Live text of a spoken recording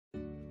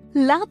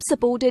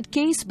Lab-supported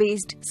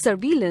case-based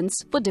surveillance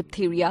for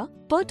diphtheria,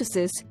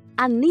 pertussis,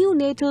 and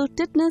neonatal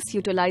tetanus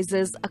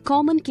utilizes a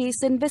common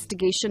case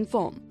investigation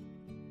form.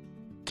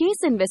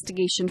 Case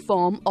investigation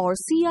form, or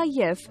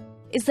CIF,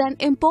 is an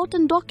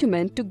important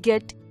document to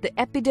get the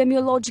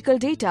epidemiological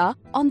data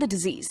on the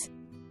disease.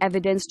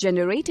 Evidence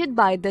generated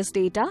by this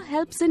data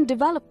helps in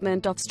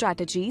development of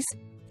strategies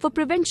for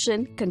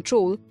prevention,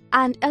 control,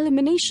 and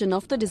elimination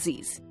of the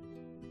disease.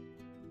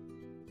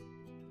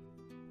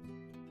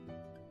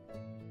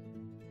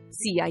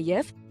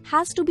 CIF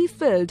has to be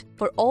filled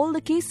for all the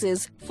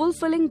cases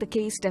fulfilling the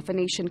case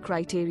definition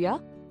criteria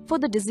for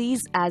the disease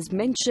as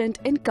mentioned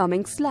in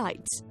coming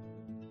slides.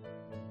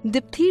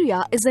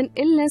 Diphtheria is an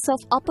illness of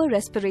upper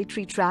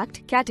respiratory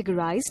tract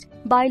categorized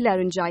by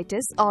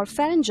laryngitis or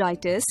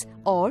pharyngitis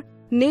or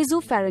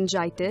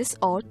nasopharyngitis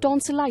or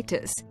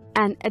tonsillitis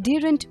and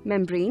adherent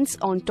membranes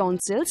on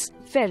tonsils,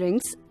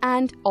 pharynx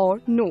and or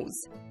nose.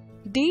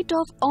 Date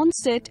of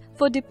onset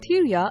for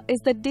diphtheria is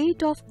the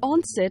date of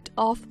onset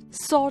of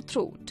sore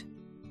throat.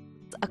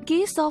 A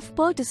case of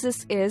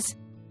pertussis is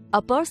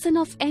a person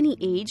of any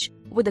age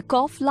with a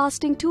cough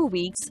lasting 2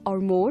 weeks or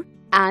more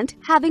and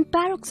having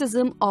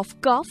paroxysm of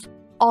cough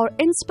or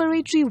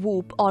inspiratory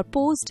whoop or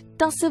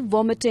post-tussive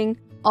vomiting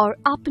or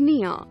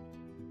apnea,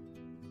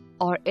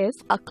 or if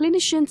a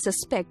clinician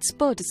suspects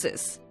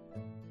pertussis.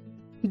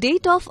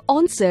 Date of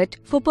onset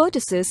for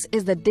pertussis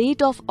is the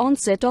date of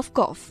onset of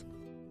cough.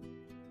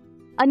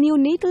 A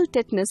neonatal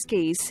tetanus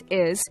case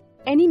is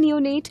any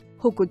neonate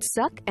who could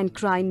suck and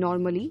cry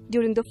normally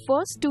during the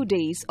first 2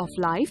 days of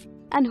life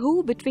and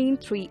who between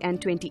 3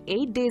 and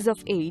 28 days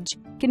of age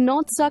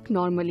cannot suck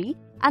normally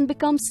and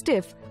becomes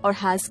stiff or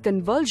has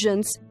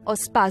convulsions or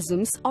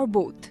spasms or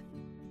both.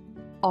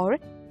 Or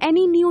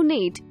any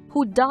neonate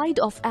who died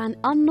of an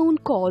unknown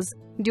cause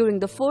during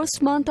the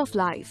first month of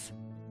life.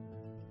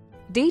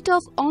 Date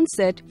of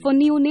onset for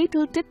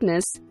neonatal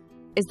tetanus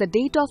is the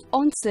date of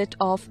onset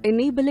of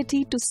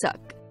inability to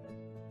suck.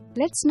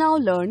 Let's now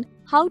learn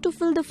how to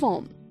fill the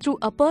form through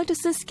a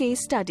pertussis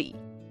case study.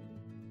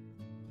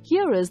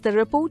 Here is the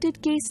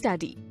reported case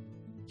study.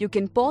 You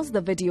can pause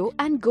the video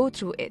and go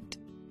through it.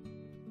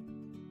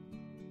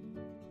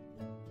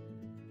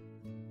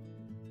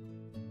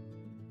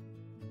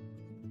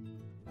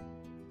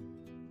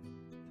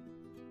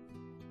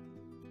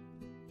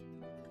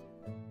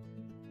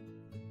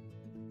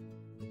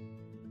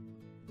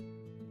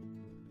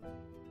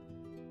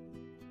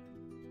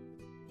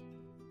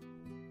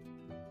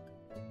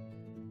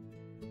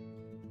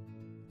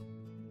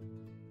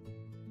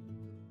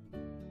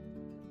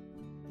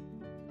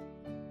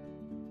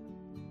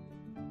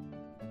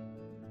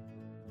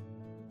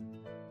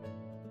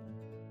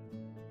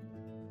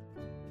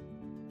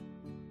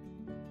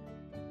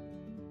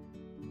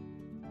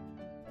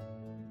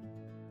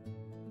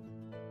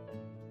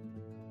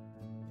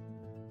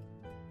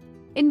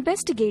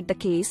 Investigate the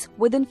case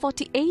within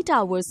 48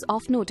 hours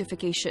of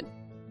notification.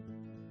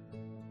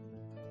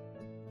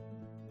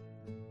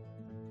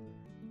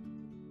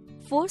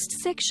 First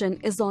section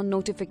is on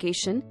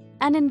notification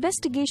and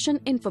investigation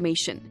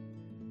information.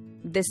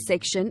 This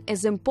section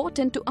is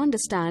important to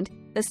understand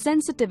the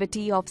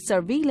sensitivity of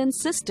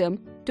surveillance system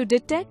to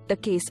detect the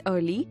case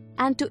early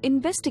and to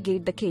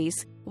investigate the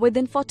case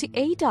within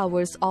 48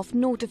 hours of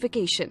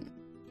notification.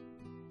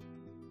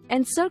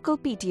 Encircle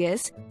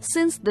PTS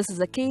since this is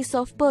a case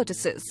of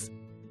pertussis.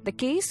 The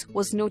case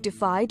was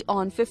notified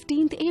on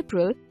 15th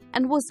April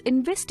and was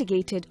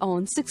investigated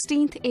on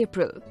 16th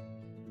April.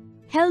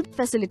 Health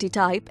facility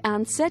type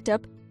and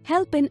setup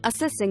help in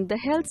assessing the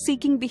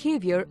health-seeking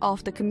behavior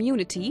of the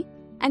community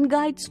and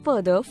guides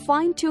further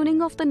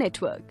fine-tuning of the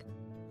network.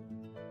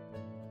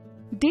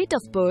 Date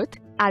of birth,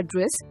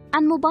 address,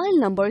 and mobile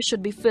number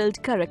should be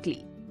filled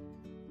correctly.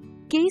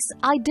 Case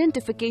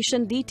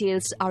identification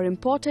details are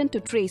important to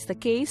trace the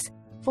case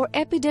for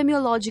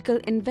epidemiological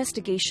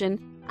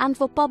investigation and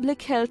for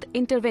public health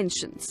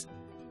interventions.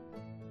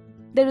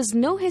 There is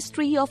no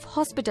history of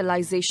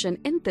hospitalization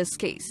in this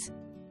case.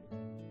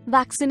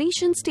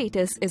 Vaccination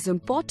status is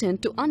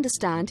important to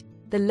understand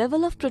the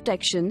level of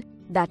protection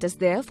that is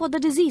there for the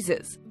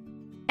diseases.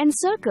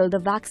 Encircle the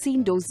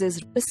vaccine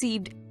doses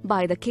received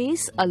by the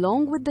case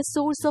along with the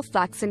source of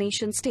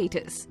vaccination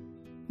status.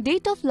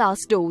 Date of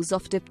last dose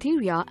of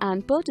diphtheria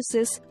and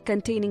pertussis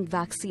containing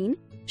vaccine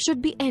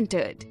should be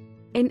entered.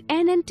 In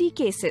NNT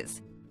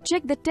cases,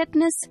 check the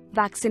tetanus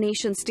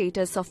vaccination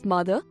status of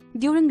mother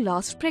during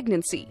last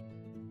pregnancy.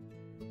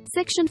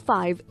 Section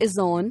 5 is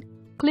on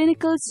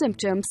clinical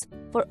symptoms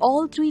for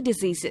all 3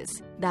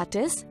 diseases, that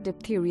is,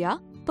 diphtheria,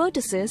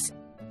 pertussis,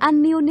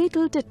 and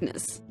neonatal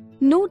tetanus.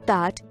 Note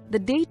that the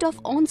date of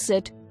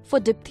onset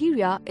for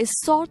diphtheria is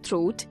sore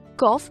throat,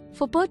 cough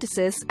for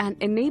pertussis, and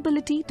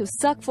inability to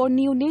suck for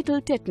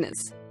neonatal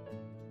tetanus.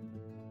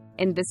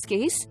 In this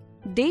case,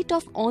 date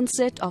of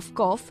onset of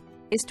cough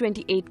is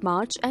 28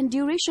 March and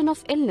duration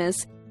of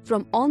illness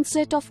from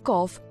onset of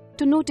cough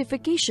to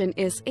notification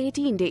is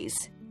 18 days.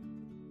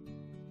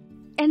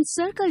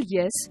 Encircle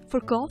yes for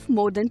cough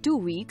more than 2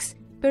 weeks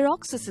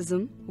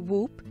paroxysm,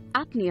 whoop,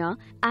 apnea,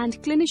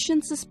 and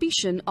clinician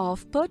suspicion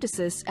of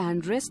pertussis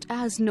and rest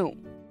as no.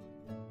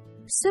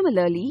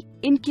 Similarly,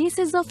 in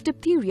cases of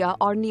diphtheria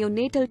or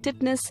neonatal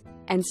tetanus,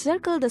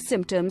 encircle the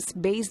symptoms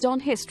based on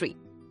history.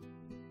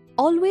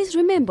 Always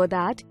remember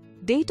that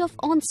date of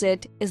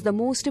onset is the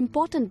most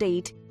important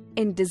date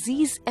in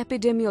disease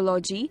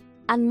epidemiology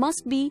and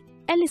must be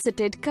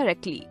elicited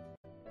correctly.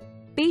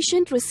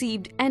 Patient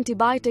received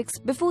antibiotics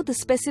before the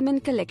specimen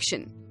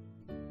collection.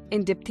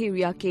 In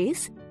diphtheria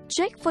case,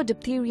 check for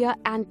diphtheria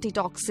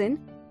antitoxin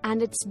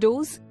and its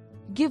dose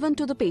given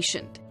to the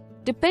patient.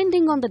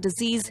 Depending on the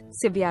disease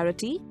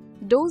severity,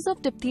 dose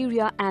of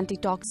diphtheria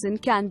antitoxin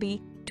can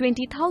be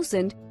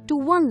 20,000 to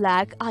 1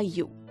 lakh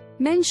IU.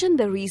 Mention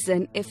the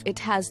reason if it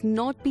has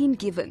not been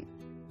given.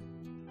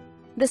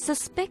 The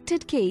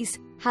suspected case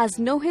has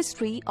no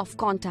history of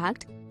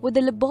contact with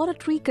the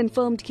laboratory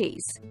confirmed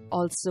case.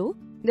 Also,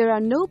 there are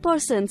no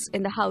persons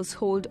in the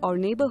household or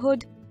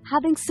neighborhood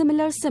having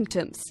similar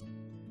symptoms.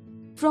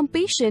 From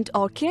patient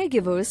or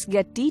caregivers,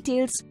 get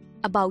details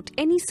about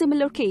any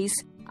similar case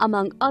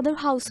among other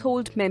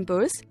household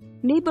members,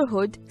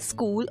 neighborhood,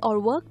 school or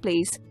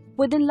workplace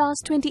within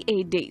last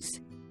 28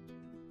 days.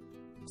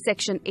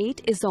 Section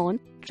 8 is on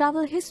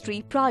travel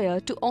history prior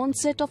to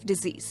onset of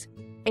disease.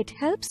 It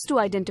helps to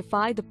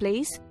identify the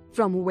place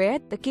from where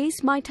the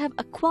case might have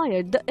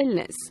acquired the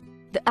illness.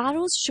 The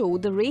arrows show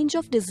the range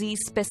of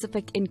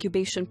disease-specific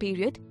incubation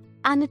period,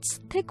 and its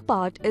thick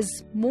part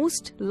is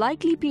most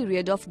likely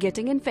period of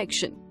getting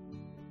infection.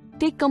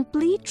 Take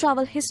complete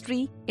travel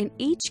history in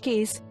each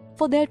case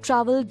for their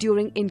travel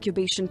during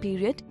incubation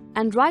period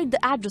and write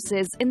the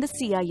addresses in the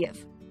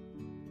CIF.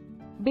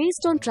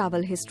 Based on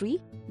travel history,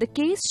 the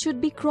case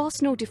should be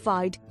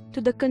cross-notified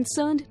to the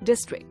concerned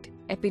district.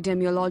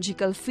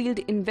 Epidemiological field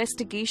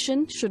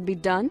investigation should be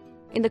done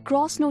in the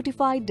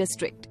cross-notified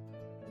district.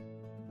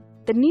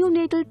 The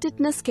neonatal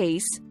tetanus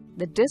case,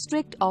 the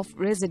district of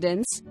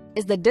residence,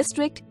 is the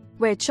district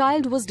where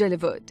child was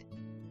delivered.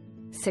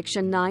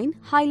 Section 9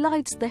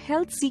 highlights the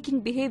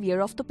health-seeking behavior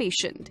of the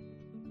patient.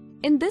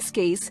 In this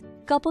case,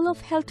 couple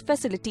of health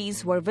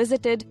facilities were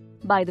visited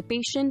by the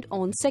patient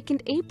on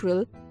 2nd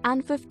April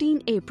and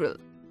 15 April.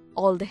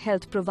 All the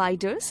health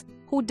providers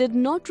who did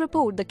not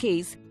report the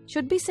case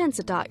should be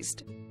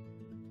sensitized.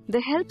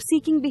 The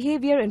help-seeking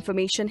behavior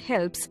information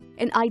helps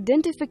in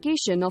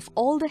identification of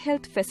all the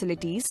health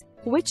facilities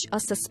which a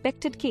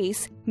suspected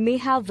case may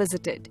have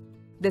visited.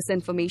 This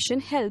information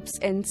helps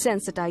in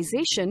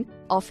sensitization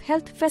of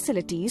health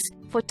facilities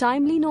for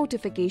timely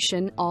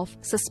notification of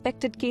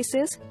suspected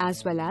cases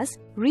as well as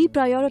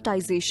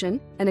reprioritization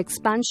and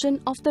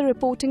expansion of the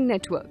reporting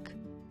network.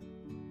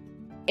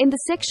 In the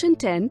Section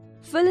 10,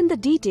 fill in the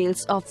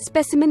details of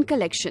specimen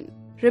collection.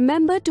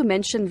 Remember to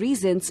mention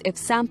reasons if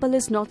sample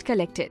is not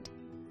collected.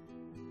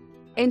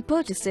 In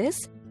pertussis,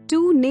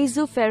 2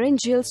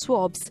 nasopharyngeal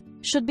swabs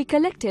should be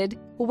collected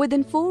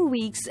within 4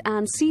 weeks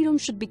and serum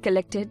should be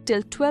collected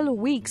till 12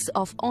 weeks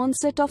of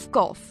onset of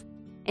cough.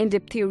 In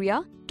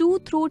diphtheria, 2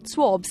 throat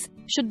swabs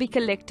should be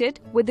collected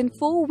within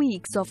 4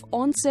 weeks of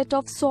onset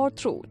of sore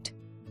throat.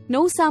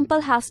 No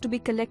sample has to be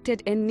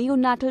collected in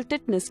neonatal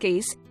tetanus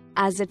case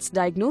as its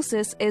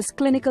diagnosis is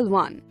clinical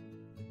one.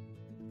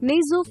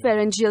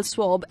 Nasopharyngeal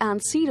swab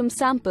and serum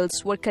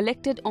samples were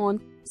collected on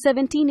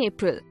 17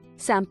 April.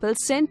 Samples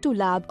sent to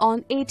lab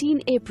on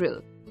 18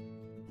 April.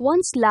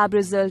 Once lab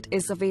result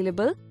is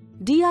available,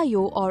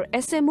 DIO or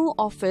SMO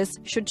office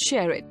should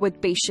share it with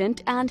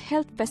patient and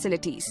health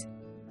facilities.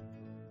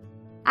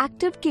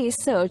 Active case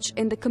search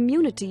in the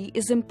community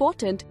is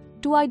important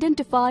to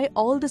identify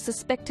all the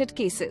suspected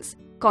cases,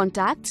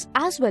 contacts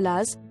as well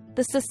as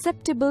the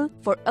susceptible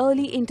for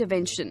early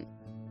intervention.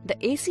 The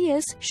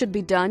ACS should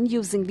be done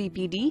using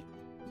BPD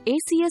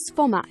ACS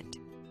format.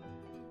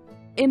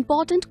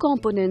 Important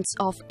components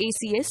of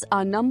ACS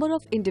are number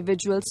of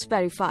individuals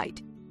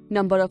verified,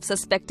 number of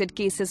suspected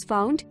cases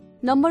found,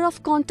 number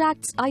of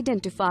contacts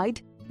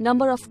identified,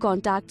 number of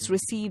contacts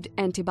received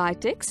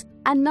antibiotics,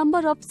 and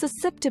number of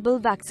susceptible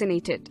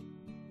vaccinated.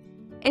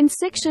 In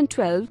Section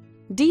 12,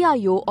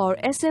 DIO or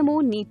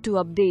SMO need to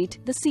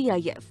update the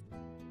CIF.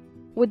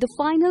 With the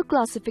final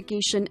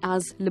classification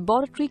as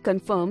laboratory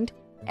confirmed,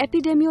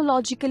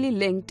 epidemiologically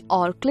linked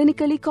or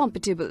clinically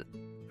compatible.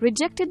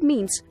 Rejected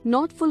means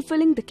not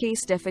fulfilling the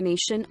case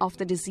definition of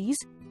the disease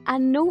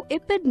and no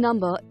EPID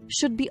number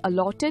should be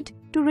allotted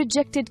to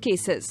rejected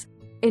cases.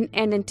 In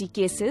NNT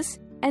cases,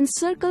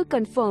 encircle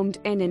confirmed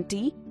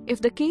NNT if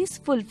the case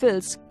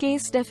fulfills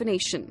case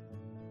definition.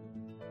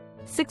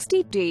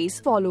 60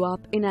 days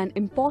follow-up in an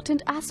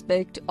important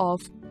aspect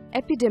of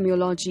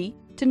epidemiology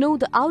to know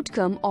the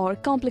outcome or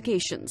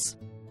complications.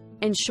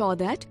 Ensure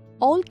that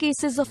all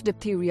cases of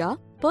diphtheria,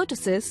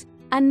 pertussis,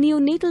 and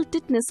neonatal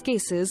tetanus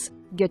cases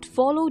get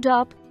followed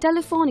up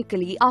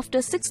telephonically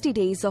after 60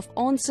 days of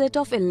onset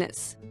of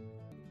illness.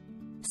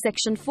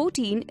 Section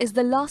 14 is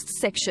the last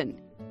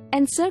section.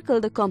 Encircle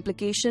the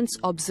complications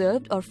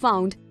observed or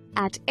found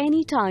at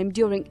any time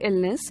during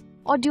illness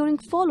or during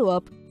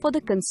follow-up for the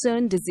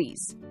concerned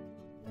disease.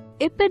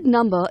 IPID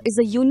number is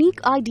a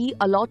unique ID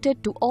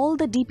allotted to all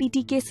the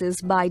DPT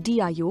cases by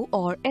DIO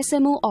or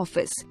SMO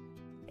office.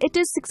 It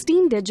is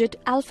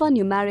 16-digit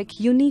alphanumeric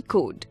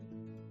Unicode.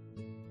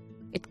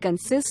 It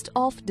consists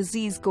of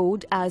disease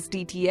code as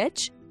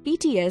DTH,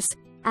 PTS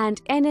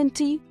and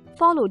NNT,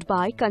 followed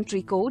by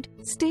country code,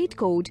 state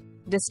code,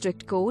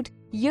 district code,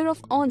 year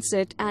of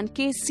onset and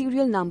case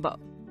serial number.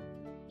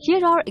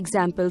 Here are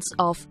examples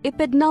of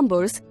IPID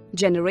numbers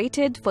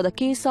generated for the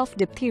case of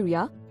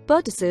diphtheria,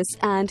 pertussis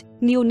and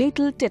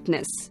neonatal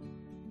tetanus.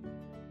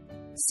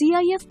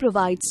 CIF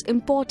provides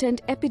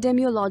important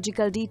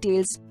epidemiological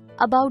details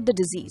about the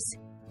disease.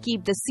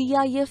 Keep the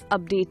CIF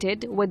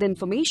updated with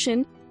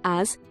information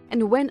as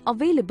and when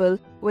available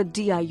with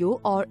DIO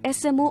or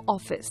SMO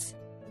office.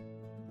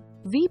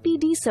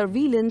 VPD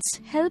surveillance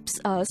helps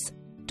us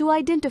to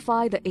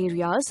identify the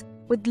areas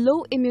with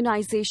low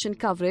immunization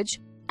coverage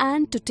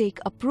and to take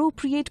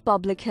appropriate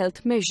public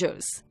health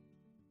measures.